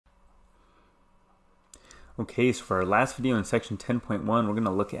Okay, so for our last video in section 10.1, we're going to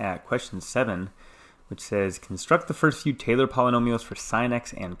look at question 7, which says, construct the first few Taylor polynomials for sine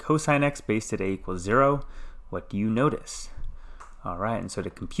x and cosine x based at a equals 0. What do you notice? Alright, and so to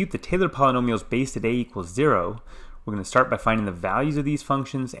compute the Taylor polynomials based at a equals 0, we're going to start by finding the values of these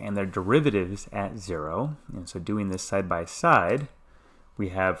functions and their derivatives at 0. And so doing this side by side, we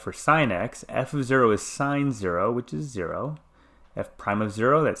have for sine x, f of 0 is sine 0, which is 0. F prime of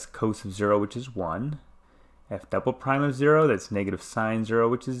 0, that's cos of 0, which is 1. F double prime of 0, that's negative sine 0,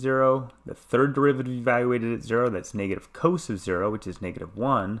 which is 0. The third derivative evaluated at 0, that's negative cos of 0, which is negative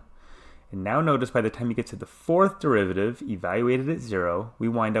 1. And now notice by the time you get to the fourth derivative evaluated at 0, we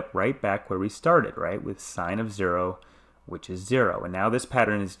wind up right back where we started, right, with sine of 0, which is 0. And now this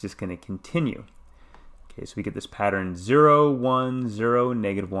pattern is just going to continue. Okay, so we get this pattern 0, 1, 0,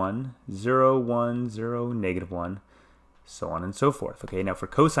 negative 1, 0, 1, 0, negative 1, so on and so forth. Okay, now for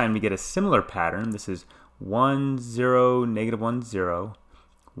cosine we get a similar pattern. This is 1, 0, negative 1, 0,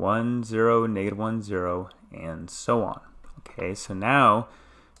 1, 0, negative 1, 0, and so on. Okay, so now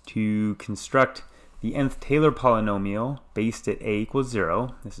to construct the nth Taylor polynomial based at a equals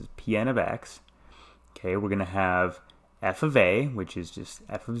 0, this is Pn of x. Okay, we're going to have f of a, which is just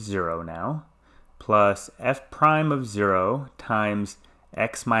f of 0 now, plus f prime of 0 times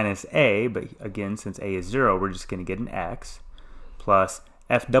x minus a, but again, since a is 0, we're just going to get an x, plus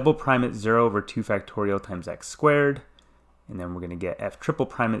f double prime at 0 over 2 factorial times x squared, and then we're going to get f triple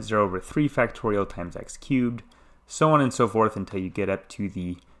prime at 0 over 3 factorial times x cubed, so on and so forth until you get up to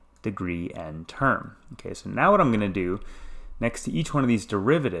the degree n term. Okay, so now what I'm going to do, next to each one of these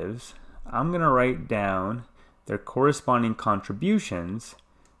derivatives, I'm going to write down their corresponding contributions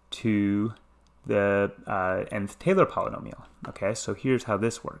to the nth Taylor polynomial. Okay, so here's how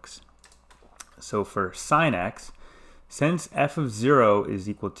this works. So for sine x, since f of 0 is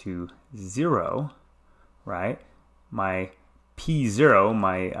equal to 0, right, my p0,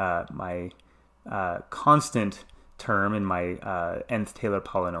 my constant term in my nth Taylor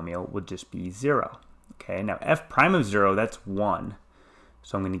polynomial would just be 0. Okay, now f prime of 0, that's 1.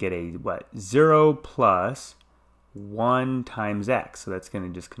 So I'm going to get a, 0 plus 1 times x. So that's going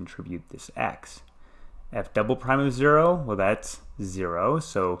to just contribute this x. F double prime of 0, well, that's 0.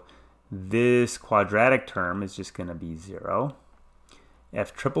 So this quadratic term is just going to be 0.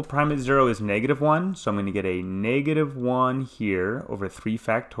 F triple prime at 0 is negative 1, so I'm going to get a negative 1 here over 3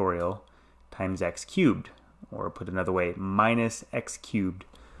 factorial times x cubed, or put another way, minus x cubed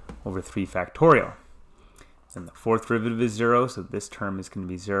over 3 factorial. Then the fourth derivative is 0, so this term is going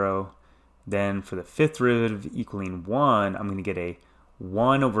to be 0. Then for the fifth derivative equaling 1, I'm going to get a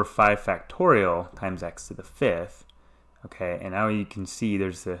 1 over 5 factorial times x to the fifth. Okay, and now you can see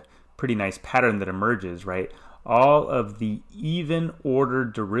there's a pretty nice pattern that emerges, right? All of the even order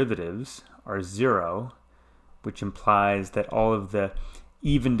derivatives are 0, which implies that all of the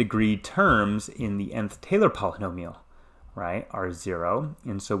even degree terms in the nth Taylor polynomial, right, are 0.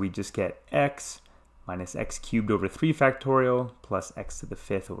 And so we just get x minus x cubed over 3 factorial plus x to the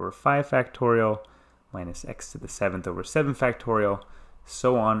fifth over 5 factorial minus x to the seventh over 7 factorial,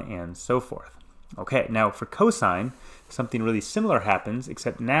 so on and so forth. Okay, now for cosine, something really similar happens,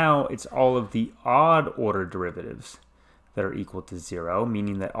 except now it's all of the odd order derivatives that are equal to 0,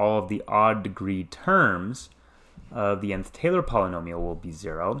 meaning that all of the odd degree terms of the nth Taylor polynomial will be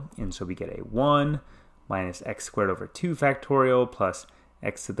 0, and so we get a 1 minus x squared over 2 factorial plus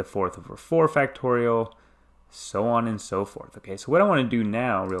x to the fourth over 4 factorial, so on and so forth. Okay, so what I want to do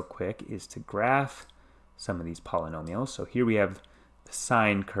now real quick is to graph some of these polynomials. So here we have the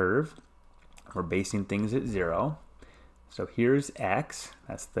sine curve. We're basing things at 0. So here's x,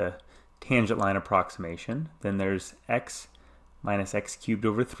 that's the tangent line approximation. Then there's x minus x cubed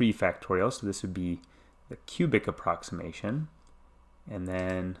over 3 factorial, so this would be the cubic approximation. And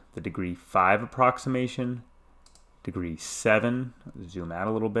then the degree 5 approximation, degree 7, zoom out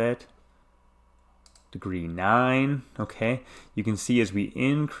a little bit, degree 9, okay? You can see as we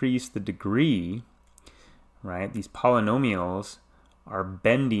increase the degree, right, these polynomials are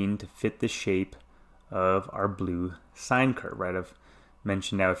bending to fit the shape of our blue sine curve, right? I've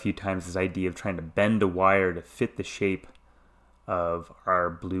mentioned now a few times this idea of trying to bend a wire to fit the shape of our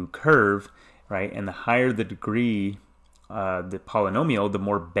blue curve, right? And the higher the degree, the polynomial, the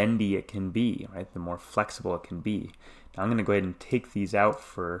more bendy it can be, right? The more flexible it can be. Now I'm going to go ahead and take these out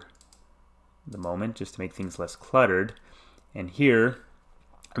for the moment just to make things less cluttered. And here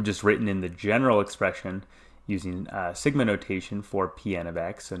I've just written in the general expression using sigma notation for Pn of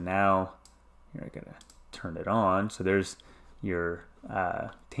x. So now, here I gotta turn it on. So there's your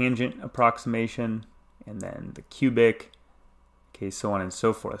tangent approximation, and then the cubic, okay, so on and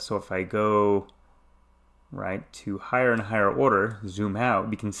so forth. So if I go right, to higher and higher order, zoom out,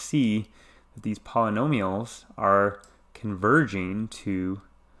 we can see that these polynomials are converging to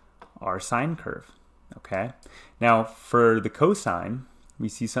our sine curve, okay? Now, for the cosine, we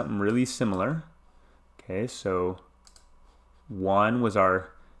see something really similar, okay? So 1 was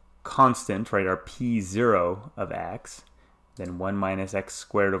our constant, right, our p0 of x, then 1 minus x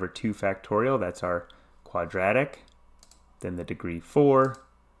squared over 2 factorial, that's our quadratic, then the degree 4,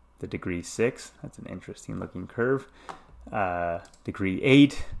 the degree 6, that's an interesting looking curve, degree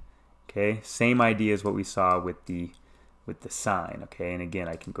 8, okay, same idea as what we saw with the sine, okay, and again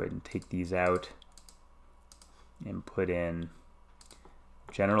I can go ahead and take these out and put in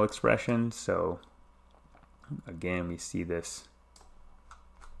general expression. So again we see this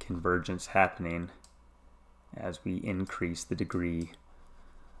convergence happening as we increase the degree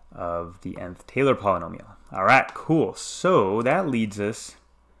of the nth Taylor polynomial. All right, cool. So that leads us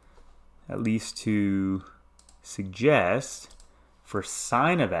at least to suggest for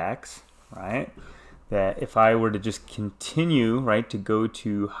sine of x, right, that if I were to just continue, right, to go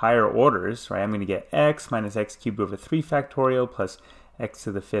to higher orders, right, I'm going to get x minus x cubed over 3 factorial plus x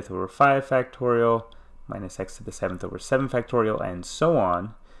to the 5th over 5 factorial minus x to the 7th over 7 factorial, and so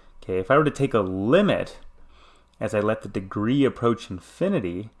on. Okay, if I were to take a limit as I let the degree approach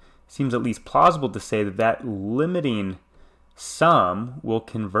infinity, it seems at least plausible to say that that limiting sum will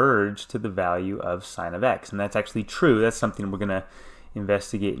converge to the value of sine of x. And that's actually true. That's something we're going to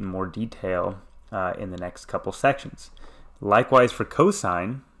investigate in more detail in the next couple sections. Likewise for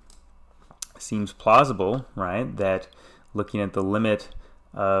cosine, seems plausible, right, that looking at the limit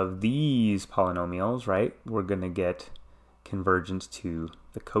of these polynomials, right, we're going to get convergence to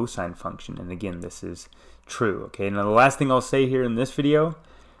the cosine function. And again, this is true. Okay, now the last thing I'll say here in this video,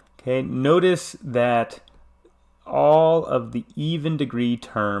 okay, notice that all of the even degree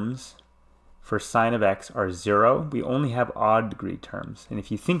terms for sine of x are 0. We only have odd degree terms. And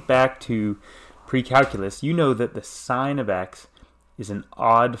if you think back to pre-calculus, you know that the sine of x is an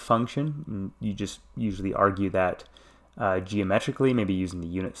odd function. And you just usually argue that geometrically, maybe using the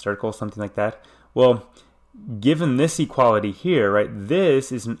unit circle, something like that. Well, given this equality here, right,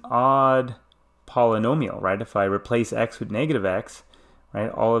 this is an odd polynomial, right? If I replace x with negative x, right,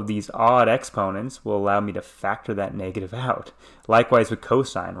 all of these odd exponents will allow me to factor that negative out. Likewise with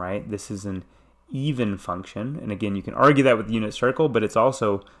cosine, right? This is an even function, and again, you can argue that with the unit circle, but it's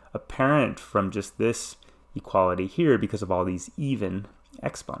also apparent from just this equality here because of all these even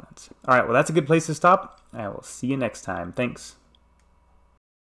exponents. All right, well, that's a good place to stop. I will see you next time. Thanks.